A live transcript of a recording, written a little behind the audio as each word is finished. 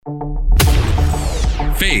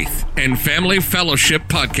Faith and Family Fellowship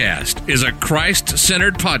Podcast is a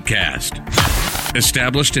Christ-centered podcast.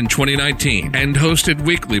 Established in 2019 and hosted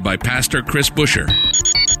weekly by Pastor Chris Busher.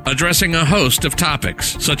 Addressing a host of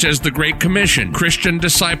topics such as the Great Commission, Christian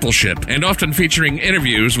discipleship, and often featuring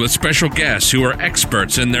interviews with special guests who are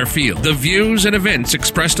experts in their field. The views and events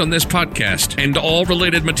expressed on this podcast and all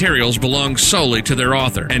related materials belong solely to their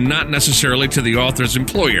author and not necessarily to the author's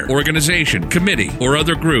employer, organization, committee, or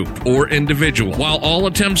other group or individual. While all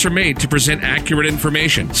attempts are made to present accurate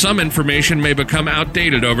information, some information may become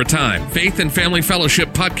outdated over time. Faith and Family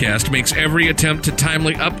Fellowship Podcast makes every attempt to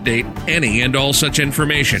timely update any and all such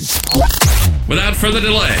information. Without further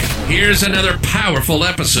delay, here's another powerful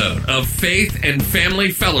episode of Faith and Family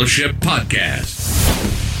Fellowship Podcast.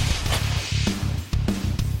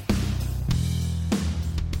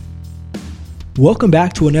 Welcome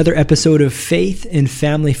back to another episode of Faith and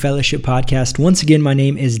Family Fellowship Podcast. Once again, my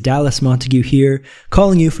name is Dallas Montague here,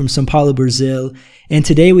 calling you from São Paulo, Brazil. And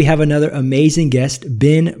today we have another amazing guest,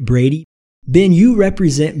 Ben Brady. Ben, you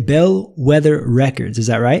represent Bellwether Records, is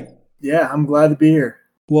that right? Yeah, I'm glad to be here.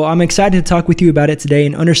 Well, I'm excited to talk with you about it today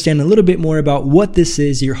and understand a little bit more about what this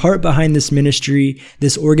is, your heart behind this ministry,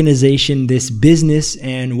 this organization, this business,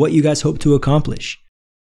 and what you guys hope to accomplish.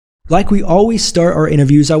 Like we always start our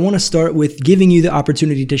interviews, I want to start with giving you the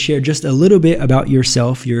opportunity to share just a little bit about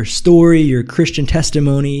yourself, your story, your Christian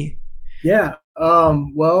testimony. Yeah,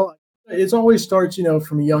 well, it always starts,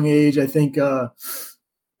 from a young age, I think,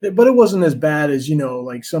 but it wasn't as bad as,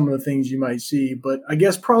 like some of the things you might see. But I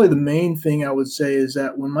guess probably the main thing I would say is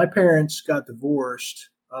that when my parents got divorced,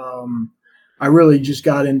 I really just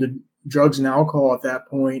got into drugs and alcohol at that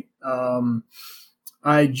point. It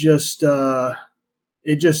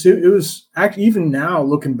was actually, even now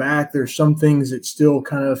looking back, there's some things that still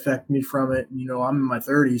kind of affect me from it. I'm in my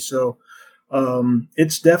 30s, so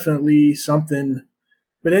it's definitely something.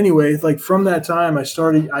 But anyway, like from that time, I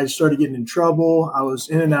started getting in trouble. I was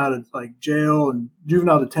in and out of like jail and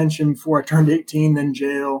juvenile detention before I turned 18, then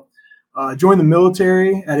jail. I joined the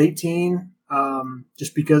military at 18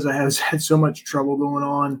 just because I had so much trouble going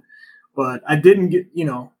on. But I didn't get,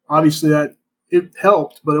 obviously that it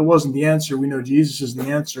helped, but it wasn't the answer. We know Jesus is the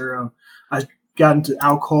answer. I got into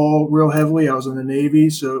alcohol real heavily. I was in the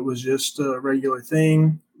Navy, so it was just a regular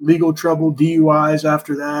thing. Legal trouble, DUIs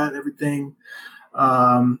after that, everything.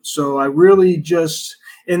 So I really just,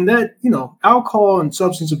 and that, alcohol and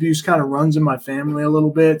substance abuse kind of runs in my family a little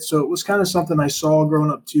bit. So it was kind of something I saw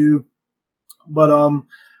growing up too. But,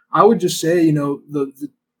 I would just say,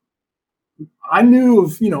 I knew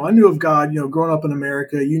of God, growing up in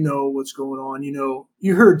America, what's going on,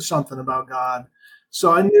 you heard something about God.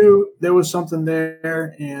 So I knew there was something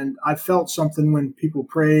there, and I felt something when people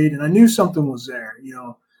prayed, and I knew something was there,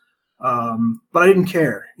 but I didn't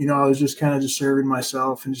care. I was just kind of just serving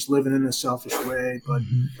myself and just living in a selfish way. But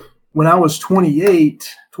when I was 28,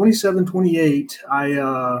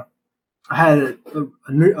 I had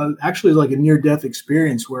actually like a near-death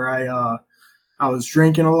experience where I was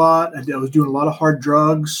drinking a lot. I was doing a lot of hard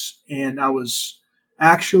drugs, and I was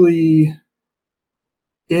actually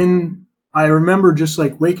I remember just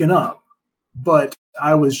like waking up, but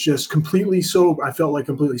I was just completely sober. I felt like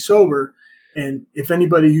completely sober. And if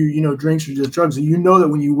anybody who, drinks or does drugs, that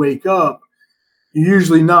when you wake up, you're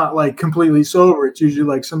usually not like completely sober. It's usually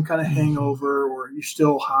like some kind of hangover or you're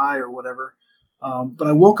still high or whatever. But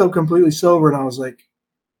I woke up completely sober, and I was like,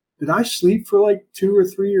 did I sleep for like 2 or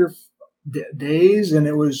 3 days? And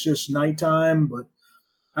it was just nighttime. But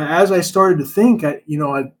as I started to think,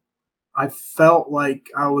 I felt like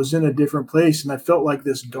I was in a different place, and I felt like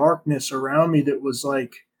this darkness around me that was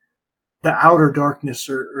like the outer darkness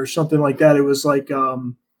or something like that. It was like a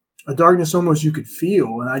darkness almost you could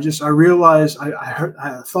feel. And I realized I had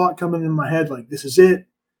a thought coming in my head, like, this is it.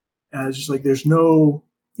 And I was just like, there's no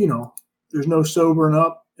sobering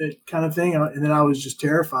up kind of thing. And then I was just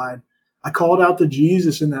terrified. I called out to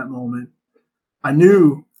Jesus in that moment. I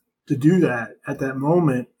knew to do that at that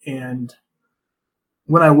moment. And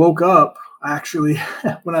when I woke up, I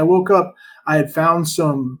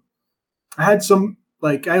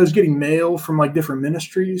was getting mail from like different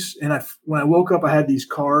ministries. And when I woke up, I had these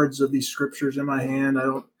cards of these scriptures in my hand. I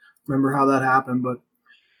don't remember how that happened, but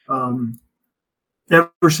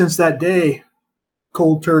ever since that day,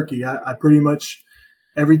 cold turkey, I pretty much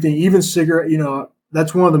everything, even cigarette,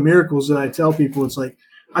 that's one of the miracles that I tell people. It's like,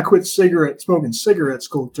 I quit smoking cigarettes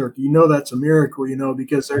cold turkey. That's a miracle,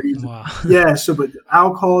 because they're easy. Wow. Yeah. So, but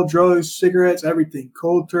alcohol, drugs, cigarettes, everything,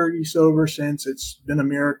 cold turkey, sober since. It's been a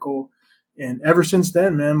miracle. And ever since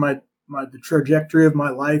then, man, the trajectory of my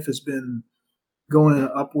life has been going in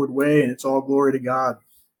an upward way, and it's all glory to God.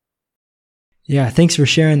 Yeah, thanks for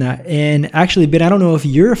sharing that. And actually, Ben, I don't know if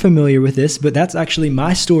you're familiar with this, but that's actually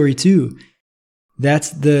my story too.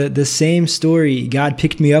 That's the same story. God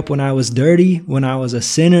picked me up when I was dirty, when I was a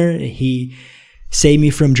sinner. He saved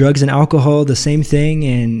me from drugs and alcohol, the same thing.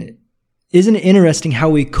 And isn't it interesting how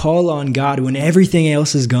we call on God when everything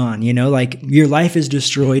else is gone? You know, like your life is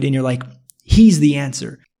destroyed and you're like, He's the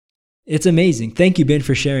answer. It's amazing. Thank you, Ben,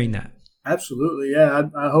 for sharing that. Absolutely. Yeah.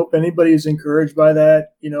 I hope anybody is encouraged by that.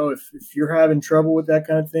 You know, if you're having trouble with that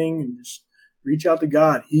kind of thing, and just reach out to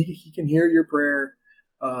God. He can hear your prayer.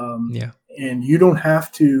 And you don't have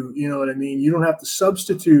to, you know what I mean? You don't have to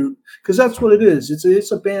substitute, because that's what it is.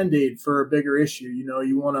 It's a Band-Aid for a bigger issue. You know,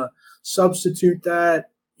 you want to substitute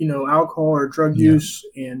that, you know, alcohol or drug use,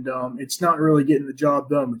 and it's not really getting the job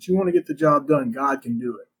done, but you want to get the job done. God can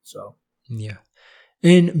do it. So, yeah.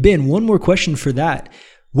 And Ben, one more question for that.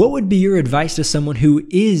 What would be your advice to someone who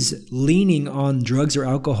is leaning on drugs or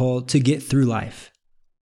alcohol to get through life?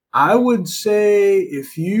 I would say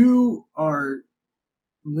if you are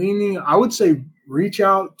leaning, I would say reach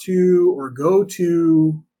out to or go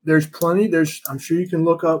to, I'm sure you can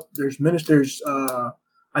look up, there's ministers.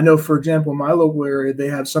 I know, for example, in my local area, they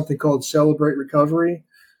have something called Celebrate Recovery,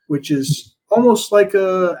 which is almost like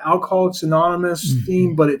a Alcoholics Anonymous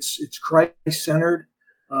theme, but it's Christ-centered.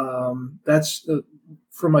 That's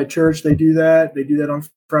for my church. They do that. They do that on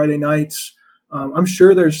Friday nights. I'm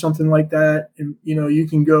sure there's something like that. And, you know, you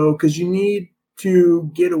can go because you need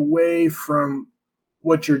to get away from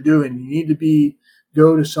what you're doing. You need to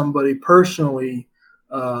go to somebody personally.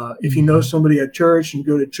 If you know somebody at church, and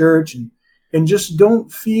go to church and just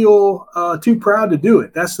don't feel too proud to do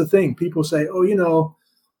it. That's the thing. People say, oh, you know,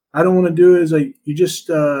 I don't want to do it. It's like you just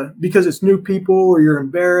because it's new people or you're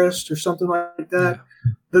embarrassed or something like that. Yeah.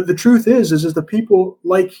 The truth is the people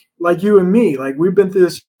like you and me, like we've been through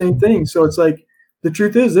the same thing. So it's like the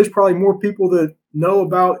truth is there's probably more people that know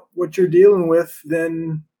about what you're dealing with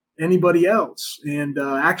than anybody else, and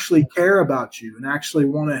actually care about you and actually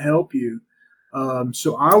want to help you.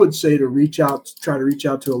 So I would say to try to reach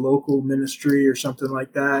out to a local ministry or something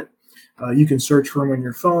like that. You can search for them on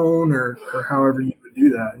your phone or however you would do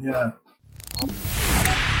that. Yeah.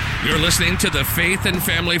 You're listening to the Faith and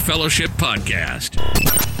Family Fellowship Podcast.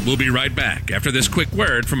 We'll be right back after this quick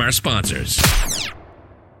word from our sponsors.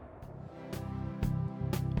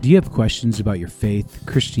 Do you have questions about your faith,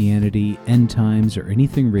 Christianity, end times, or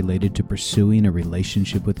anything related to pursuing a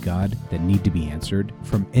relationship with God that need to be answered?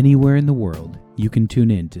 From anywhere in the world, you can tune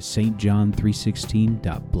in to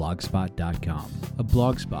stjohn316.blogspot.com, a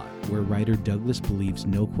blogspot where writer Douglas believes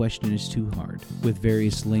no question is too hard, with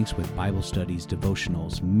various links with Bible studies,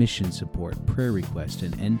 devotionals, mission support, prayer requests,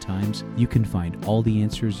 and end times. You can find all the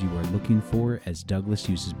answers you are looking for as Douglas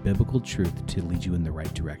uses biblical truth to lead you in the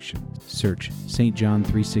right direction. Search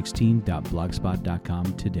stjohn316.blogspot.com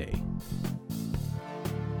today.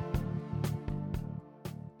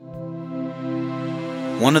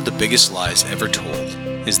 One of the biggest lies ever told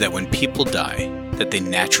is that when people die, that they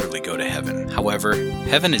naturally go to heaven. However,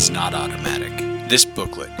 heaven is not automatic. This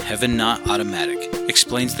booklet, Heaven Not Automatic,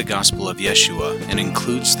 explains the gospel of Yeshua and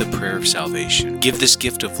includes the prayer of salvation. Give this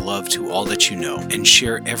gift of love to all that you know and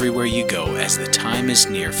share everywhere you go as the time is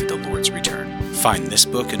near for the Lord's return. Find this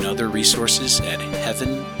book and other resources at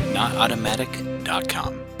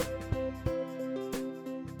heavennotautomatic.com.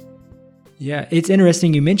 Yeah, it's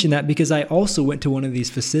interesting you mentioned that because I also went to one of these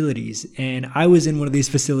facilities, and I was in one of these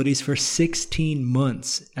facilities for 16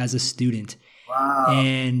 months as a student. Wow.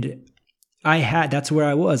 And that's where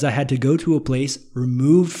I was. I had to go to a place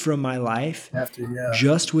removed from my life,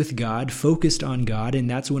 just with God, focused on God. And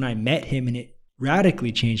that's when I met Him, and it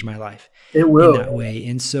radically changed my life. It will. In that way.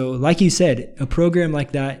 And so, like you said, a program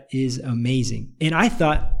like that is amazing. And I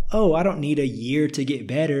thought, oh, I don't need a year to get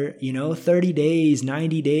better, 30 days,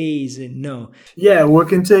 90 days, and no. Yeah, what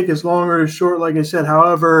can take as long or as short, like I said,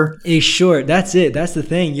 however. It's short, that's it, that's the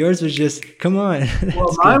thing. Yours was just, come on.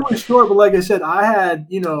 Well, mine was short, but like I said, I had,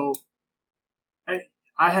 it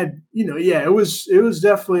was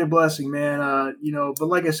definitely a blessing, man. But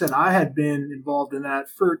like I said, I had been involved in that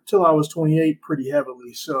till I was 28 pretty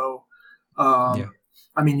heavily. So, I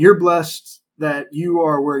mean, you're blessed that you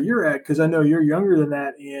are where you're at, because I know you're younger than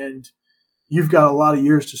that and you've got a lot of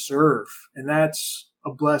years to serve, and that's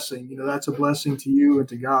a blessing. That's a blessing to you and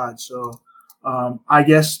to God. So I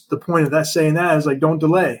guess the point of saying that is like, don't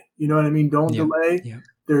delay. You know what I mean? Don't delay. Yeah.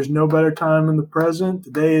 There's no better time in the present.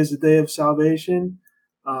 Today is the day of salvation.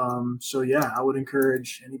 So yeah, I would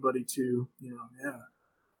encourage anybody to,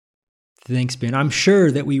 Thanks, Ben. I'm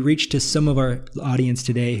sure that we reached to some of our audience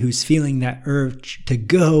today who's feeling that urge to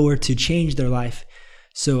go or to change their life.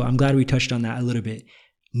 So I'm glad we touched on that a little bit.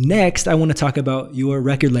 Next, I want to talk about your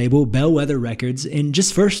record label, Bellwether Records. And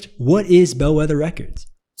just first, what is Bellwether Records?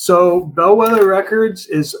 So Bellwether Records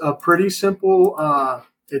is a pretty simple.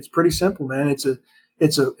 It's pretty simple, man.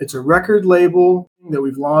 It's a record label that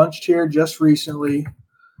we've launched here just recently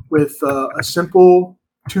with a simple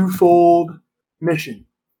twofold mission,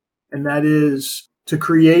 and that is to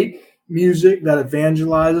create music that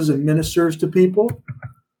evangelizes and ministers to people,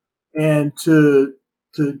 and to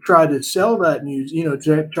try to sell that music,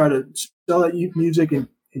 to try to sell that music and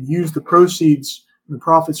use the proceeds and the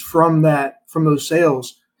profits from those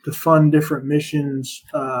sales to fund different missions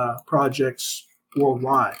projects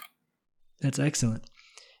worldwide. That's excellent.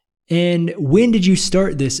 And when did you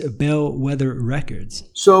start this Bellwether Records?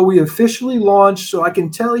 So we officially launched. So I can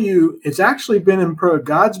tell you, it's actually been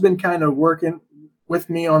God's been kind of working with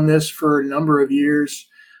me on this for a number of years.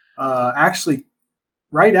 Actually,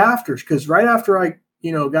 right after I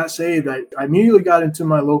got saved, I immediately got into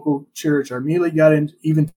my local church. I immediately got into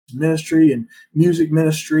even ministry and music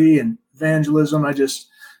ministry and evangelism.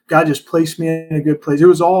 God just placed me in a good place. It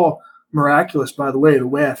was all miraculous, by the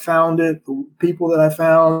way I found it, the people that I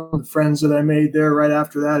found, the friends that I made there right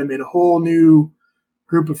after that. I made a whole new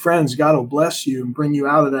group of friends. God will bless you and bring you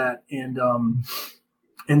out of that.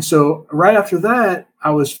 And so right after that, I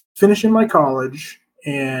was finishing my college,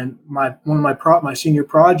 and my senior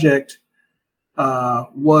project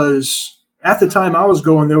was, at the time I was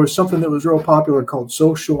going, there was something that was real popular called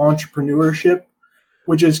social entrepreneurship,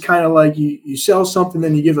 which is kind of like you sell something,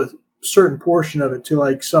 then you give a certain portion of it to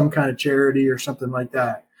like some kind of charity or something like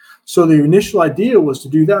that. So the initial idea was to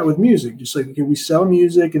do that with music, just like, okay, we sell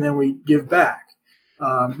music and then we give back,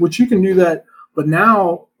 which you can do that. But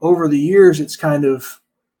now over the years, it's kind of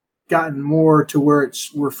gotten more to where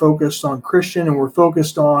we're focused on Christian, and we're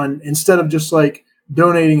focused on, instead of just like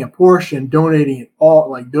donating a portion, donating it all,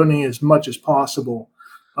 like donating as much as possible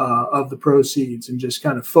of the proceeds, and just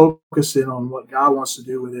kind of focusing on what God wants to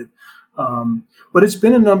do with it. But it's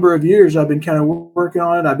been a number of years. I've been kind of working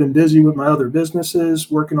on it. I've been busy with my other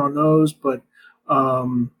businesses, working on those. But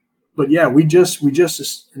yeah, we just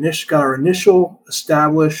got our initial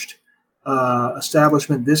establishment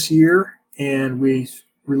this year, and we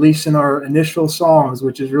releasing our initial songs,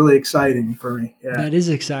 which is really exciting for me. Yeah. That is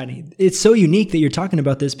exciting. It's so unique that you're talking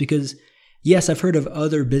about this, because yes, I've heard of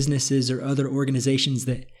other businesses or other organizations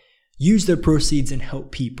that use their proceeds and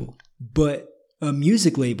help people, but a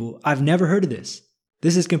music label, I've never heard of this.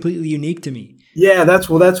 This is completely unique to me. Yeah, that's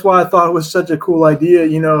why I thought it was such a cool idea,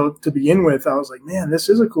 to begin with. I was like, man, this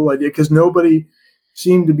is a cool idea, because nobody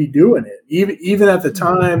seemed to be doing it. Even at the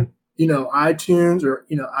time,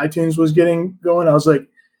 iTunes was getting going. I was like,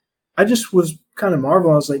 I just was kind of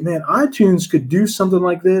marveling. I was like, man, iTunes could do something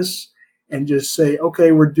like this and just say,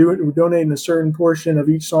 okay, we're donating a certain portion of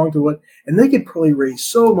each song to and they could probably raise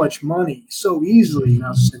so much money so easily. And I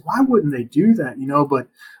was just like, why wouldn't they do that?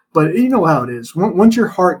 But you know how it is. Once your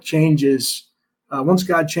heart changes, once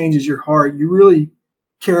God changes your heart, you really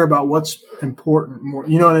care about what's important more.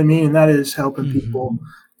 You know what I mean? And that is helping people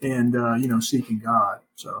and, seeking God.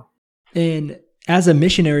 So. And as a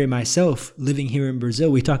missionary myself, living here in Brazil,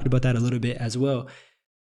 we talked about that a little bit as well.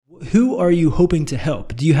 Who are you hoping to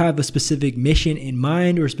help? Do you have a specific mission in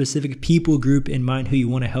mind or a specific people group in mind who you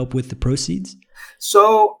want to help with the proceeds?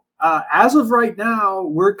 So as of right now,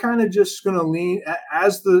 we're kind of just going to lean,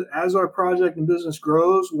 as our project and business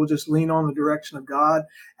grows, we'll just lean on the direction of God.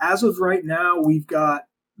 As of right now,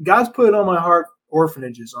 God's put on my heart,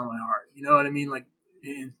 orphanages on my heart. You know what I mean? Like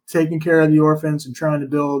taking care of the orphans and trying to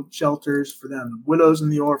build shelters for them, the widows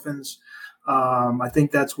and the orphans. I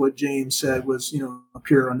think that's what James said was, a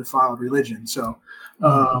pure, undefiled religion. So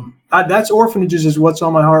that's orphanages is what's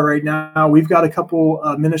on my heart right now. We've got a couple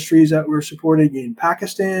ministries that we're supporting in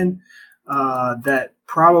Pakistan that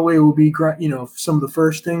probably will be, some of the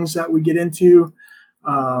first things that we get into.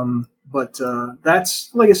 But that's,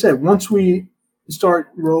 like I said, once we start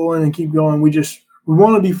rolling and keep going, we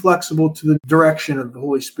want to be flexible to the direction of the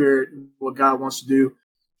Holy Spirit, what God wants to do.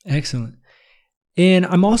 Excellent. And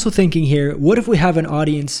I'm also thinking here, what if we have an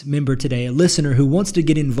audience member today, a listener who wants to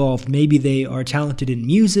get involved? Maybe they are talented in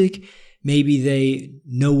music. Maybe they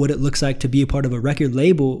know what it looks like to be a part of a record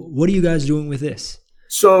label. What are you guys doing with this?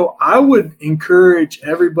 So I would encourage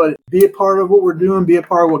everybody to be a part of what we're doing, be a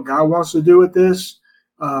part of what God wants to do with this,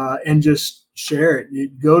 and just share it.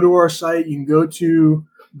 You go to our site. You can go to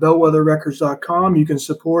bellwetherrecords.com. You can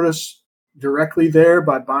support us directly there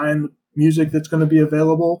by buying the music that's going to be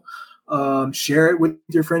available. Share it with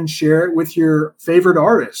your friends, share it with your favorite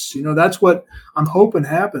artists. That's what I'm hoping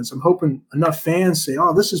happens. I'm hoping enough fans say,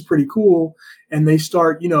 oh, this is pretty cool. And they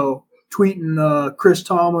start, tweeting Chris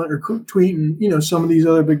Tomlin or tweeting, you know, some of these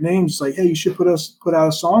other big names. It's like, hey, you should put out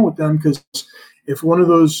a song with them, because if one of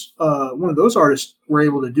those artists were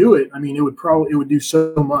able to do it, I mean, it would do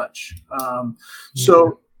so much.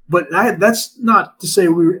 But that's not to say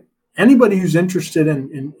anybody who's interested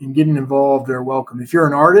in getting involved, they're welcome. If you're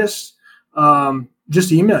an artist,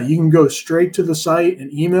 just email. You can go straight to the site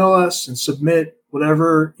and email us and submit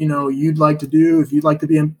whatever, you know, you'd like to do. If you'd like to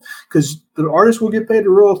be in, because the artist will get paid a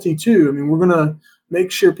royalty too. I mean, we're going to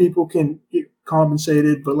make sure people can get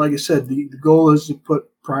compensated. But like I said, the goal is to put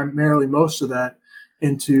primarily most of that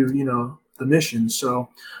into, you know, the mission. So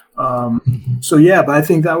yeah, but I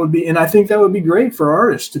think that would be great for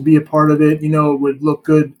artists to be a part of it. You know, it would look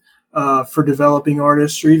good for developing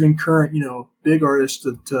artists or even current, you know, big artists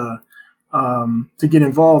to get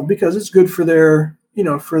involved, because it's good for their, you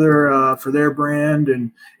know, for their brand,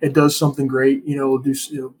 and it does something great. You know,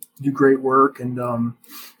 do great work, and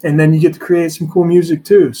then you get to create some cool music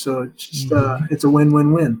too. So it's just it's a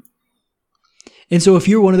win-win-win. And so if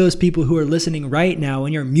you're one of those people who are listening right now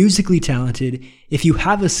and you're musically talented, if you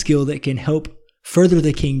have a skill that can help further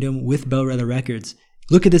the kingdom with Bellwether Records,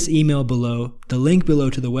 look at this email below, the link below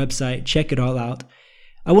to the website, check it all out.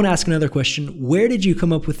 I want to ask another question. Where did you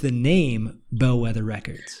come up with the name Bellwether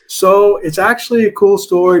Records? So it's actually a cool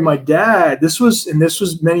story. My dad, this was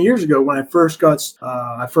many years ago when I first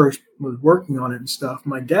was working on it and stuff.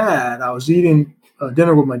 My dad, I was eating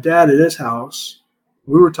dinner with my dad at his house.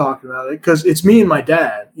 We were talking about it because it's me and my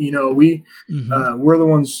dad. You know, we're the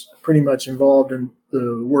ones pretty much involved in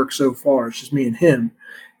the work so far. It's just me and him.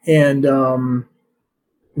 And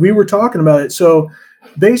we were talking about it. So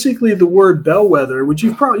basically the word bellwether, which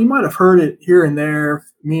you might have heard it here and there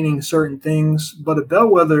meaning certain things, but a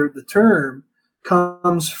bellwether, the term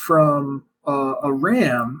comes from a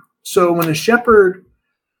ram. So when a shepherd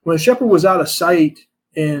was out of sight,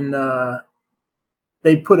 and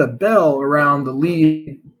they put a bell around the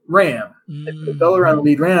lead ram. They put a bell around the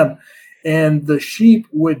lead ram, and the sheep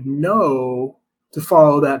would know to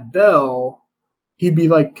follow that bell. He'd be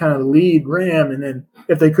like kind of the lead ram, and then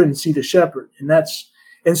if they couldn't see the shepherd,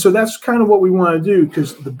 and so that's kind of what we want to do,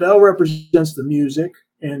 because the bell represents the music,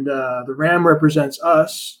 and the ram represents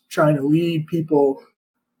us trying to lead people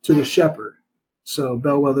to the shepherd. So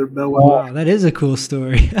Bellwether. Wow, that is a cool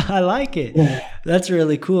story. I like it. Yeah. That's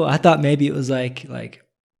really cool. I thought maybe it was like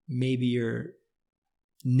maybe your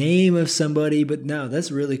name of somebody, but no,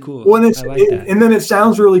 that's really cool. Well, I like that. And then it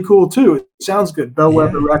sounds really cool too. It sounds good.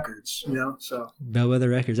 Bellwether Records, you know. So Bellwether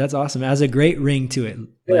Records. That's awesome. It has a great ring to it.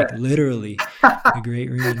 Like literally a great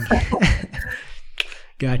ring.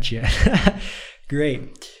 Gotcha.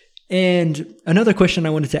 Great. And another question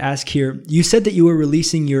I wanted to ask here, you said that you were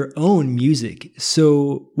releasing your own music.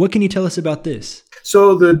 So what can you tell us about this?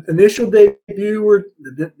 So the initial debut,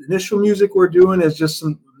 the initial music we're doing is just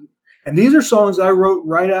and these are songs I wrote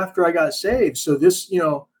right after I got saved. So this, you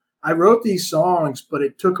know, I wrote these songs, but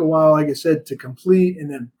it took a while, like I said, to complete and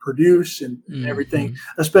then produce and everything,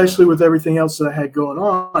 especially with everything else that I had going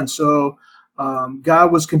on. So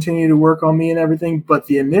God was continuing to work on me and everything. But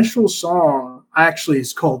the initial song actually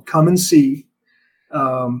is called Come and See.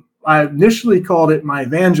 I initially called it my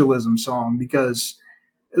evangelism song because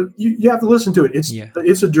you have to listen to it.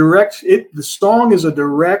 The song is a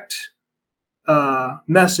direct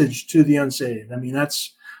message to the unsaved. I mean,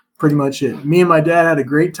 that's pretty much it. Me and my dad had a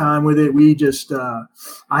great time with it. We just, I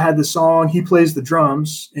had the song, he plays the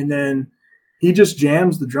drums, and then he just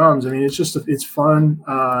jams the drums. I mean, it's fun.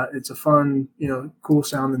 It's a fun, you know, cool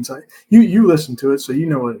sound inside. You listen to it, so you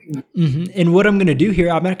know it. And what I'm going to do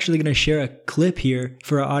here, I'm actually going to share a clip here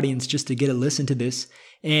for our audience just to get a listen to this.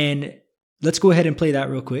 And let's go ahead and play that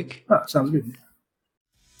real quick. Oh, sounds good.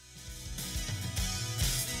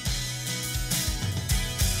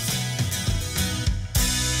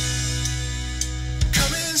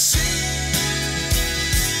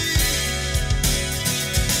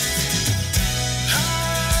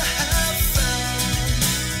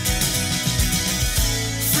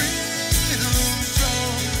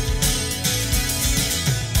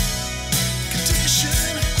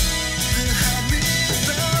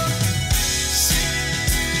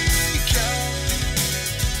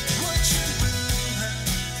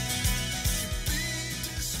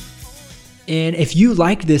 And if you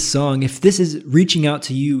like this song, if this is reaching out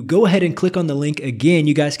to you, go ahead and click on the link again.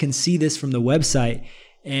 You guys can see this from the website,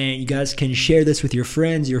 and you guys can share this with your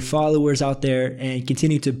friends, your followers out there, and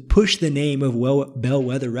continue to push the name of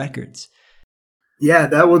Bellwether Records. Yeah,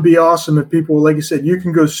 that would be awesome if people, like you said, you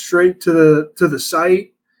can go straight to the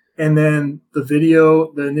site, and then the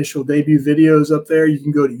initial debut videos up there. You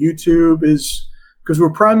can go to YouTube is because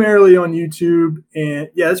we're primarily on YouTube, and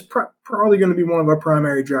yeah, it's probably going to be one of our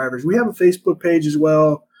primary drivers. We have a Facebook page as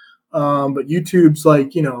well, but YouTube's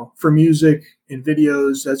like, for music and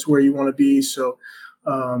videos, that's where you want to be. So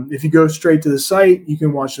if you go straight to the site, you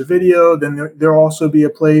can watch the video. Then there'll also be a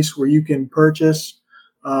place where you can purchase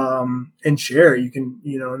and share. You can,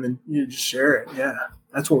 and then you just share it. Yeah,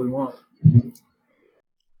 that's what we want.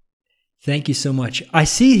 Thank you so much. I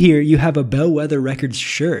see here you have a Bellwether Records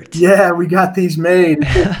shirt. Yeah, we got these made.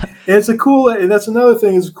 It's a cool, that's another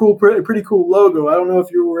thing, it's a cool, pretty cool logo. I don't know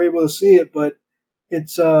if you were able to see it, but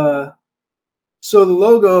it's, so the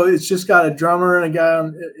logo, it's just got a drummer and a guy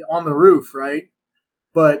on the roof, right?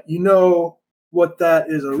 But you know what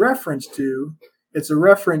that is a reference to? It's a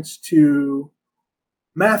reference to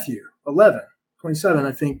Matthew 11:27,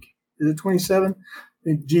 I think. Is it 27?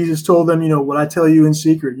 Jesus told them, what I tell you in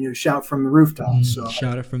secret, shout from the rooftops. So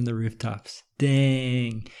shout it from the rooftops.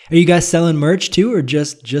 Dang. Are you guys selling merch too, or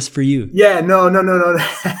just for you? Yeah, no.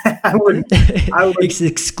 I wouldn't. It's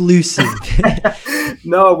exclusive.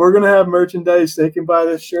 No, we're going to have merchandise. They can buy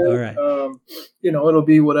this shirt. All right. It'll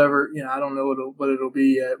be whatever, I don't know what it'll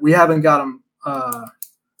be yet. We haven't got them.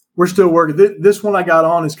 We're still working. This one I got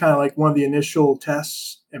on is kind of like one of the initial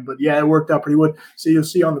tests. But yeah, it worked out pretty well. So you'll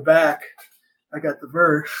see on the back, I got the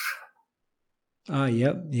verse.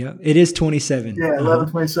 Yep. It is 27. Yeah,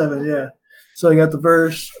 11:27. Yeah. So I got the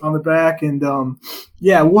verse on the back, and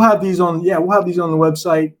we'll have these on. Yeah, we'll have these on the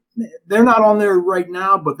website. They're not on there right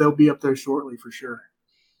now, but they'll be up there shortly for sure.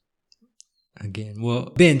 Again,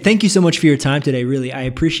 well, Ben, thank you so much for your time today. Really, I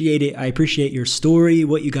appreciate it. I appreciate your story,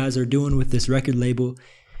 what you guys are doing with this record label.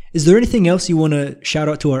 Is there anything else you want to shout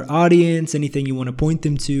out to our audience? Anything you want to point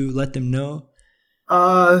them to? Let them know.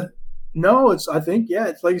 No, it's like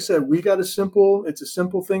you said, it's a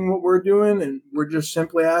simple thing what we're doing, and we're just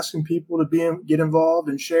simply asking people to get involved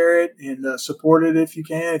and share it and support it if you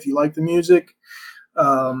can, if you like the music.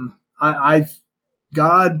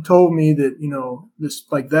 God told me that, this,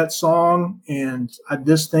 like that song and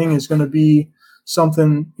this thing is going to be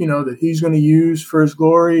something, that he's going to use for his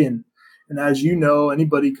glory. And as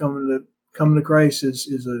anybody coming to Christ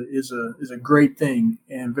is a great thing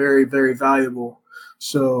and very, very valuable.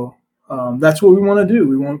 So, that's what we want to do.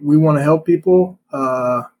 We want to help people.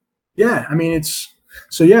 I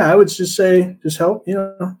would just say, just help,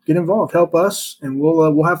 get involved, help us, and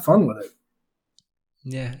we'll have fun with it.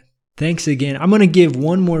 Yeah. Thanks again. I'm going to give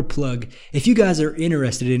one more plug. If you guys are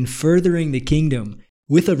interested in furthering the kingdom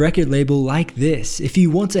with a record label like this, if you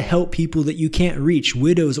want to help people that you can't reach,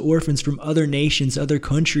 widows, orphans from other nations, other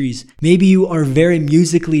countries, maybe you are very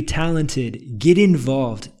musically talented, get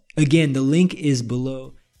involved. Again, the link is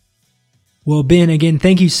below. Well, Ben, again,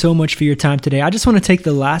 thank you so much for your time today. I just want to take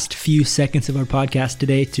the last few seconds of our podcast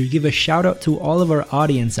today to give a shout out to all of our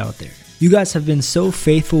audience out there. You guys have been so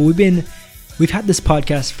faithful. We've had this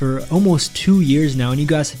podcast for almost 2 years now, and you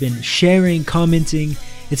guys have been sharing, commenting.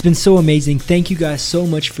 It's been so amazing. Thank you guys so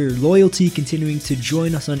much for your loyalty, continuing to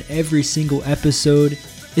join us on every single episode.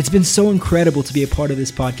 It's been so incredible to be a part of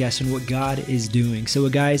this podcast and what God is doing. So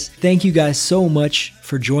guys, thank you guys so much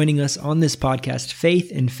for joining us on this podcast,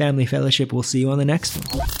 Faith and Family Fellowship. We'll see you on the next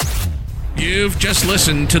one. You've just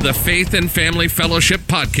listened to the Faith and Family Fellowship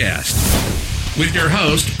podcast with your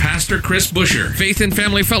host, Pastor Chris Busher. Faith and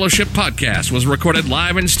Family Fellowship podcast was recorded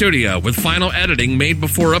live in studio with final editing made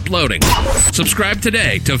before uploading. Subscribe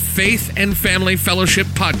today to Faith and Family Fellowship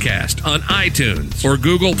podcast on iTunes or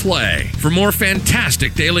Google Play. For more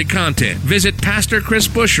fantastic daily content, visit Pastor Chris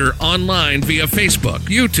Busher online via Facebook,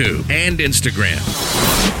 YouTube, and Instagram.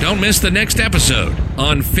 Don't miss the next episode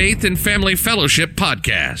on Faith and Family Fellowship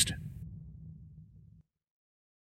podcast.